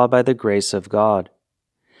saw by the grace of God.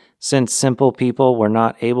 Since simple people were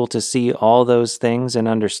not able to see all those things and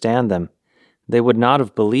understand them, they would not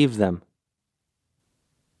have believed them."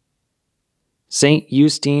 Saint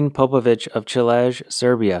Justine Popovich of Cilej,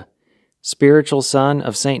 Serbia, spiritual son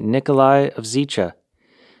of Saint Nikolai of Zicha,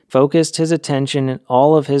 focused his attention in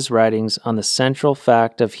all of his writings on the central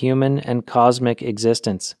fact of human and cosmic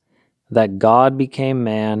existence, that God became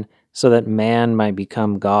man so that man might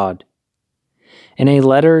become God. In a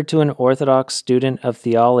letter to an Orthodox student of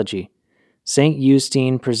theology, Saint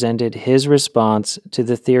Justine presented his response to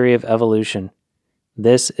the theory of evolution.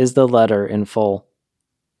 This is the letter in full.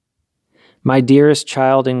 "My dearest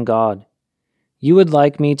child in God, you would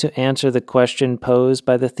like me to answer the question posed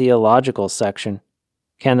by the theological section.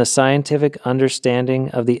 Can the scientific understanding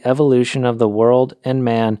of the evolution of the world and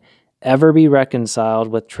man ever be reconciled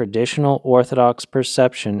with traditional Orthodox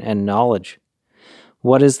perception and knowledge?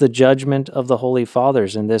 What is the judgment of the Holy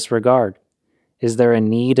Fathers in this regard? Is there a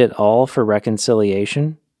need at all for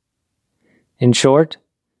reconciliation? In short,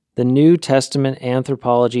 the New Testament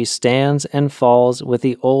anthropology stands and falls with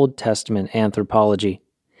the Old Testament anthropology.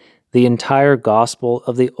 The entire gospel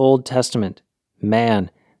of the Old Testament, man,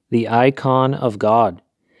 the icon of God.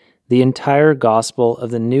 The entire gospel of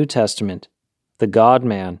the New Testament, the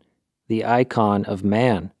God-man, the icon of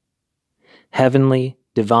man. Heavenly,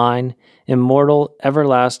 divine, immortal,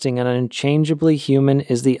 everlasting, and unchangeably human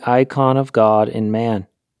is the icon of God in man,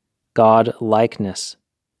 God-likeness.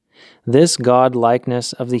 This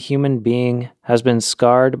God-likeness of the human being has been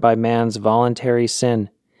scarred by man's voluntary sin,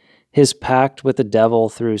 his pact with the devil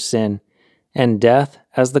through sin, and death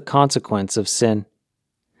as the consequence of sin.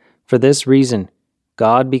 For this reason,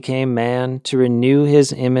 God became man to renew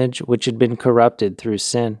his image which had been corrupted through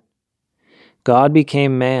sin. God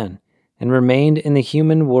became man and remained in the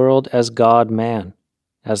human world as God-man,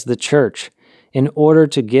 as the Church, in order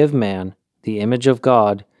to give man, the image of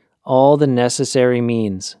God, all the necessary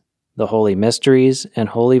means, the holy mysteries and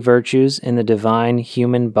holy virtues in the divine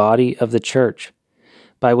human body of the Church,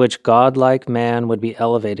 by which God-like man would be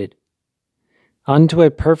elevated. Unto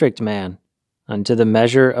a perfect man, unto the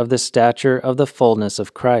measure of the stature of the fullness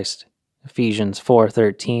of Christ. Ephesians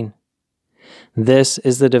 4:13. This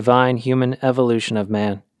is the divine human evolution of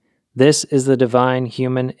man. This is the divine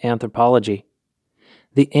human anthropology.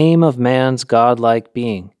 The aim of man's God-like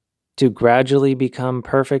being, to gradually become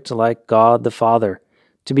perfect like God the Father,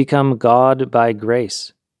 to become God by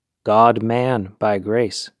grace, God-man by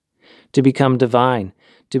grace, to become divine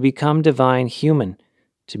human,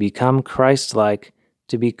 to become Christ-like,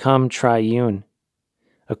 to become triune.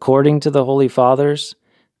 According to the Holy Fathers,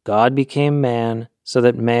 God became man so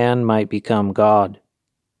that man might become God.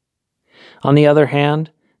 On the other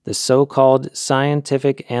hand, the so-called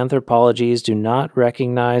scientific anthropologies do not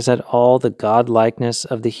recognize at all the God-likeness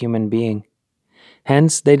of the human being.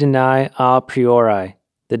 Hence, they deny a priori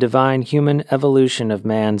the divine human evolution of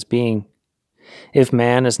man's being. If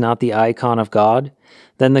man is not the icon of God,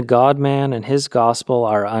 then the God-man and his gospel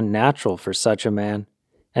are unnatural for such a man,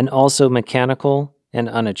 and also mechanical and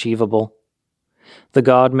unachievable. The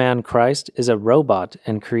God-man Christ is a robot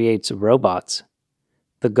and creates robots.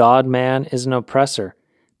 The God-man is an oppressor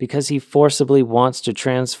because he forcibly wants to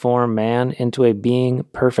transform man into a being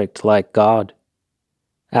perfect like God.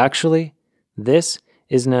 Actually, this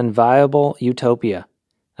is an inviolable utopia,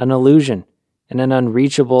 an illusion, and an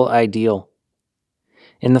unreachable ideal.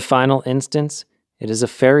 In the final instance, it is a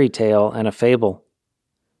fairy tale and a fable.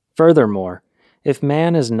 Furthermore, if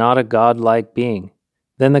man is not a godlike being,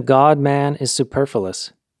 then the God-man is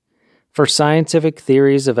superfluous. For scientific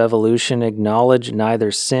theories of evolution acknowledge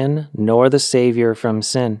neither sin nor the Savior from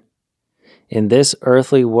sin. In this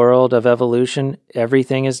earthly world of evolution,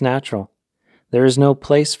 everything is natural. There is no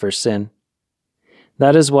place for sin.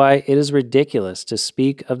 That is why it is ridiculous to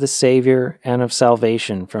speak of the Savior and of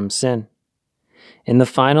salvation from sin. In the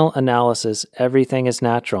final analysis, everything is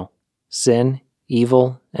natural: sin,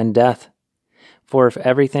 evil, and death. For if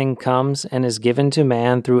everything comes and is given to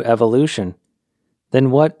man through evolution,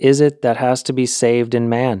 then what is it that has to be saved in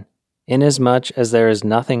man, inasmuch as there is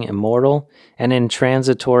nothing immortal and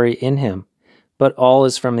intransitory in him, but all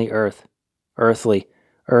is from the earth, earthly,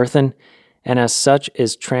 earthen, and as such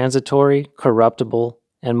is transitory, corruptible,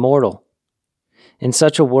 and mortal. In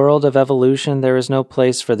such a world of evolution there is no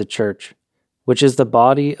place for the Church, which is the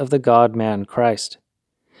body of the God-man Christ.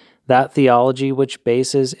 That theology which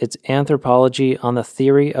bases its anthropology on the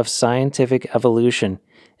theory of scientific evolution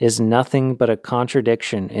is nothing but a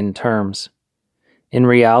contradiction in terms. In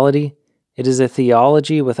reality, it is a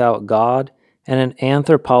theology without God and an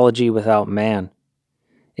anthropology without man.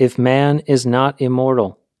 If man is not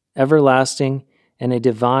immortal, everlasting, and a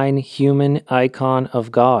divine human icon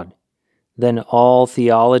of God, then all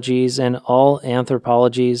theologies and all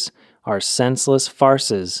anthropologies are senseless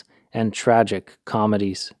farces and tragic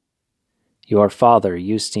comedies. Your Father,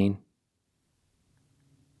 Justine.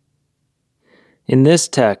 In this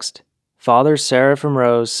text, Father Seraphim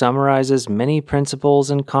Rose summarizes many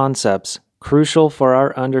principles and concepts crucial for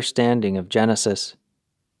our understanding of Genesis.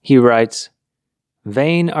 He writes,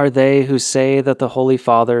 "Vain are they who say that the Holy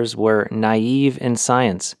Fathers were naive in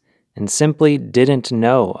science and simply didn't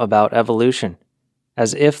know about evolution,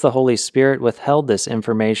 as if the Holy Spirit withheld this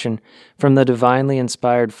information from the divinely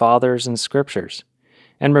inspired Fathers and Scriptures,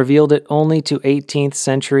 and revealed it only to 18th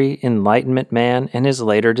century Enlightenment man and his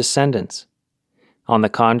later descendants. On the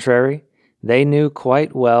contrary, they knew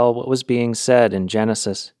quite well what was being said in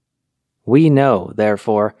Genesis. We know,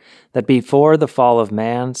 therefore, that before the fall of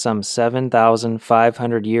man some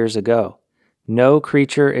 7,500 years ago, no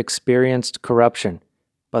creature experienced corruption,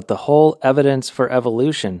 but the whole evidence for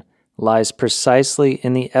evolution lies precisely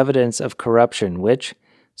in the evidence of corruption which,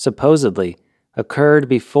 supposedly, occurred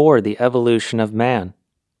before the evolution of man.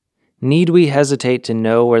 Need we hesitate to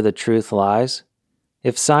know where the truth lies?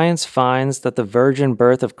 If science finds that the virgin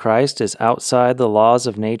birth of Christ is outside the laws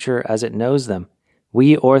of nature as it knows them,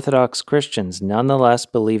 we Orthodox Christians nonetheless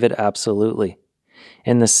believe it absolutely.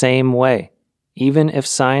 In the same way, even if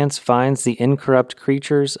science finds the incorrupt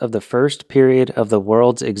creatures of the first period of the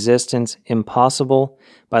world's existence impossible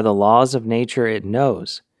by the laws of nature it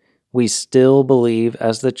knows, we still believe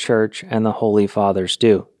as the Church and the Holy Fathers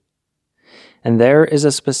do. And there is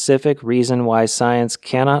a specific reason why science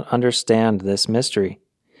cannot understand this mystery,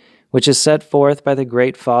 which is set forth by the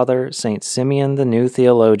great Father St. Simeon the New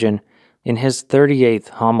Theologian in his 38th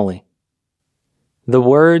homily. The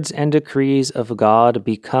words and decrees of God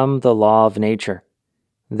become the law of nature.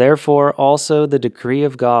 Therefore also the decree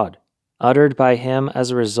of God, uttered by him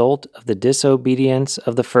as a result of the disobedience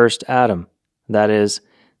of the first Adam, that is,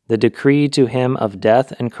 the decree to him of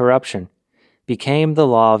death and corruption, became the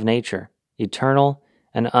law of nature, eternal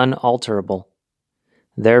and unalterable.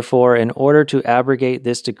 Therefore, in order to abrogate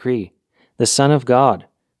this decree, the Son of God,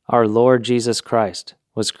 our Lord Jesus Christ,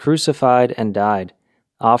 was crucified and died,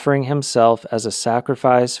 offering himself as a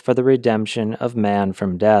sacrifice for the redemption of man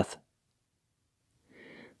from death.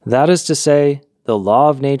 That is to say, the law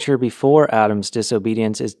of nature before Adam's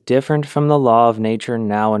disobedience is different from the law of nature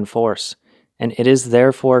now in force, and it is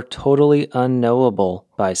therefore totally unknowable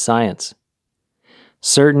by science.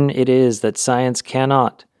 Certain it is that science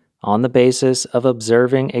cannot, on the basis of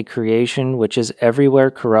observing a creation which is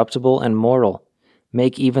everywhere corruptible and mortal,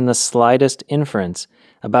 make even the slightest inference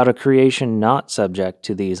about a creation not subject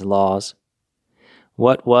to these laws.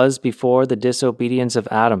 What was before the disobedience of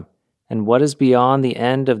Adam, and what is beyond the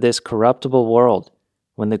end of this corruptible world,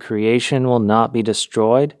 when the creation will not be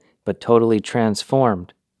destroyed but totally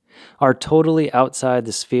transformed, are totally outside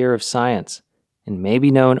the sphere of science, and may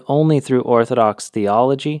be known only through Orthodox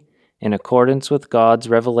theology in accordance with God's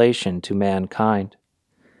revelation to mankind.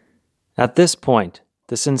 At this point,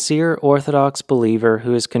 the sincere Orthodox believer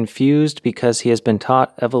who is confused because he has been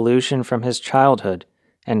taught evolution from his childhood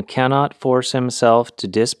and cannot force himself to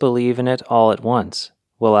disbelieve in it all at once,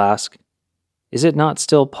 will ask, is it not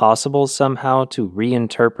still possible somehow to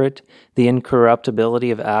reinterpret the incorruptibility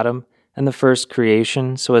of Adam and the first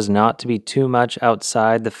creation so as not to be too much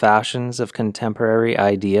outside the fashions of contemporary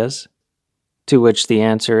ideas? To which the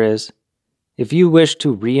answer is, if you wish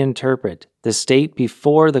to reinterpret the state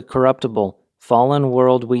before the corruptible, fallen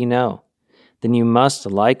world we know, then you must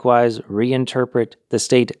likewise reinterpret the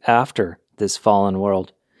state after this fallen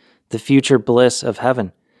world, the future bliss of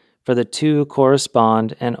heaven, for the two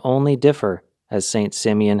correspond and only differ, as St.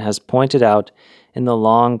 Simeon has pointed out in the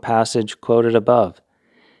long passage quoted above,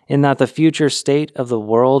 in that the future state of the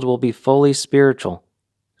world will be fully spiritual,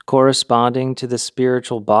 corresponding to the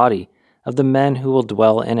spiritual body of the men who will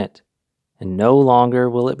dwell in it, and no longer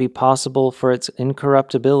will it be possible for its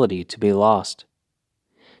incorruptibility to be lost.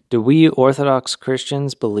 Do we Orthodox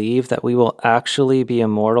Christians believe that we will actually be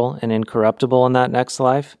immortal and incorruptible in that next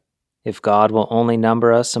life, if God will only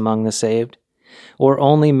number us among the saved, or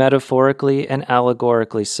only metaphorically and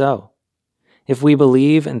allegorically so? If we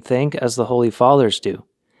believe and think as the Holy Fathers do,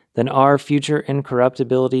 then our future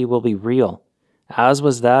incorruptibility will be real, as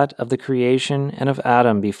was that of the creation and of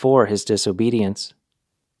Adam before his disobedience.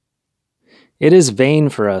 It is vain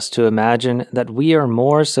for us to imagine that we are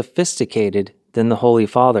more sophisticated than the Holy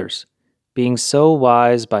Fathers, being so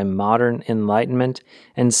wise by modern enlightenment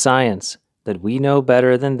and science that we know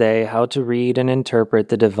better than they how to read and interpret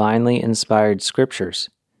the divinely inspired scriptures.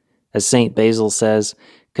 As St. Basil says,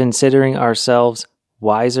 considering ourselves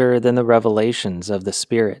wiser than the revelations of the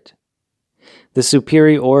Spirit. The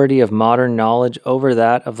superiority of modern knowledge over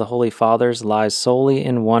that of the Holy Fathers lies solely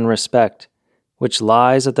in one respect, which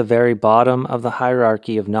lies at the very bottom of the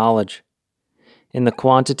hierarchy of knowledge, in the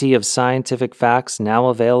quantity of scientific facts now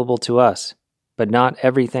available to us, but not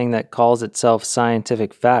everything that calls itself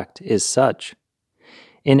scientific fact is such.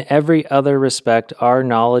 In every other respect, our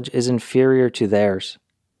knowledge is inferior to theirs.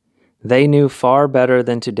 They knew far better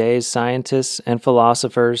than today's scientists and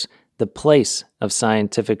philosophers the place of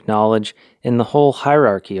scientific knowledge in the whole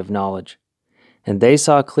hierarchy of knowledge, and they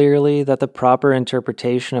saw clearly that the proper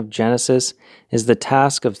interpretation of Genesis is the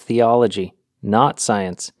task of theology, not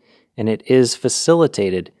science, and it is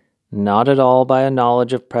facilitated not at all by a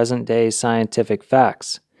knowledge of present-day scientific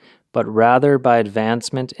facts, but rather by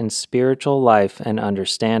advancement in spiritual life and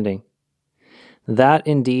understanding. That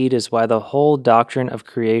indeed is why the whole doctrine of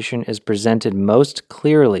creation is presented most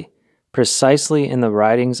clearly, precisely in the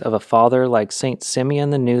writings of a father like St. Simeon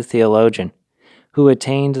the New Theologian, who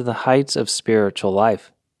attained the heights of spiritual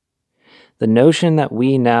life. The notion that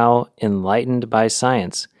we now, enlightened by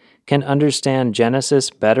science, can understand Genesis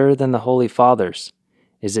better than the Holy Fathers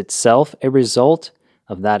is itself a result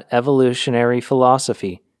of that evolutionary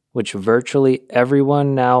philosophy which virtually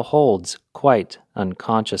everyone now holds quite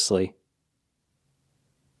unconsciously.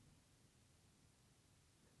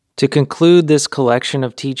 To conclude this collection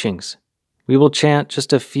of teachings, we will chant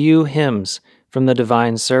just a few hymns from the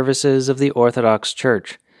divine services of the Orthodox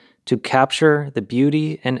Church to capture the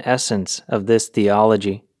beauty and essence of this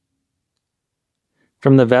theology.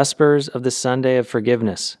 From the Vespers of the Sunday of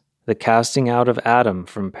Forgiveness, the casting out of Adam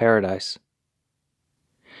from paradise.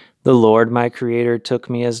 The Lord my Creator took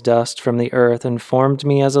me as dust from the earth and formed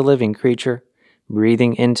me as a living creature,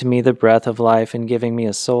 breathing into me the breath of life and giving me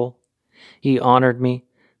a soul. He honored me,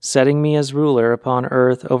 setting me as ruler upon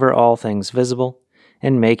earth over all things visible,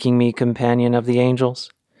 and making me companion of the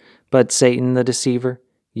angels. But Satan the deceiver,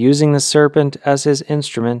 using the serpent as his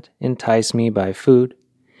instrument, enticed me by food.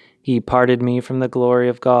 He parted me from the glory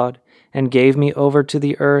of God, and gave me over to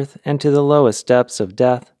the earth and to the lowest depths of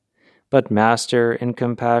death. But Master, in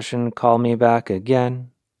compassion, call me back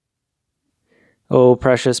again. O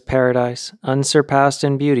precious paradise, unsurpassed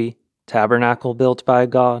in beauty, tabernacle built by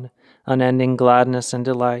God, unending gladness and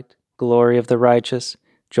delight, glory of the righteous,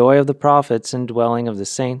 joy of the prophets and dwelling of the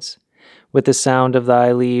saints, with the sound of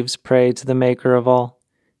thy leaves pray to the Maker of all.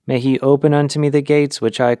 May he open unto me the gates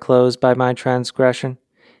which I closed by my transgression,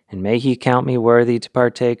 and may he count me worthy to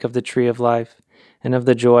partake of the tree of life, and of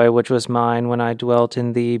the joy which was mine when I dwelt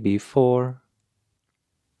in thee before.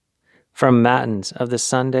 From Matins of the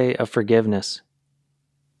Sunday of Forgiveness.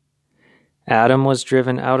 Adam was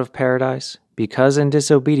driven out of paradise, because in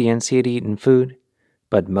disobedience he had eaten food,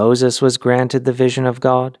 but Moses was granted the vision of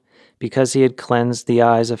God, because he had cleansed the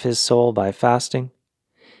eyes of his soul by fasting.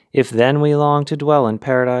 If then we long to dwell in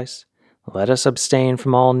paradise, let us abstain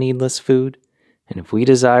from all needless food, and if we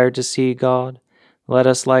desire to see God, let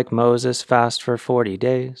us like Moses fast for 40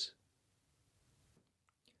 days.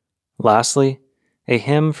 Lastly, a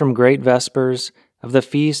hymn from Great Vespers of the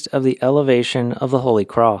Feast of the Elevation of the Holy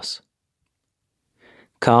Cross.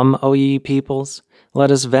 Come, O ye peoples,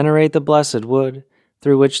 let us venerate the blessed wood,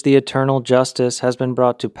 through which the eternal justice has been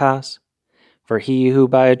brought to pass. For he who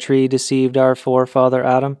by a tree deceived our forefather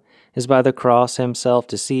Adam, is by the cross himself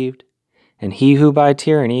deceived, and he who by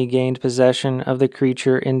tyranny gained possession of the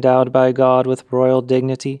creature endowed by God with royal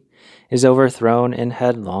dignity is overthrown in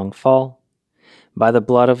headlong fall. By the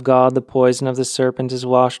blood of God the poison of the serpent is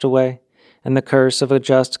washed away, and the curse of a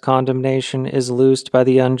just condemnation is loosed by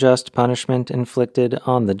the unjust punishment inflicted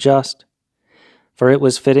on the just. For it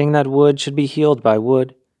was fitting that wood should be healed by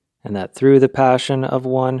wood, and that through the passion of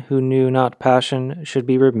one who knew not passion should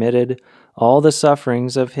be remitted all the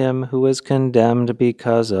sufferings of him who was condemned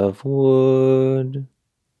because of wood.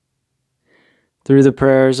 Through the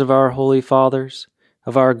prayers of our holy fathers,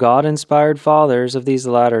 of our God-inspired fathers of these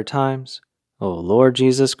latter times, O Lord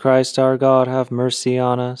Jesus Christ our God, have mercy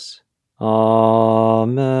on us.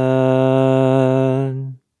 Amen.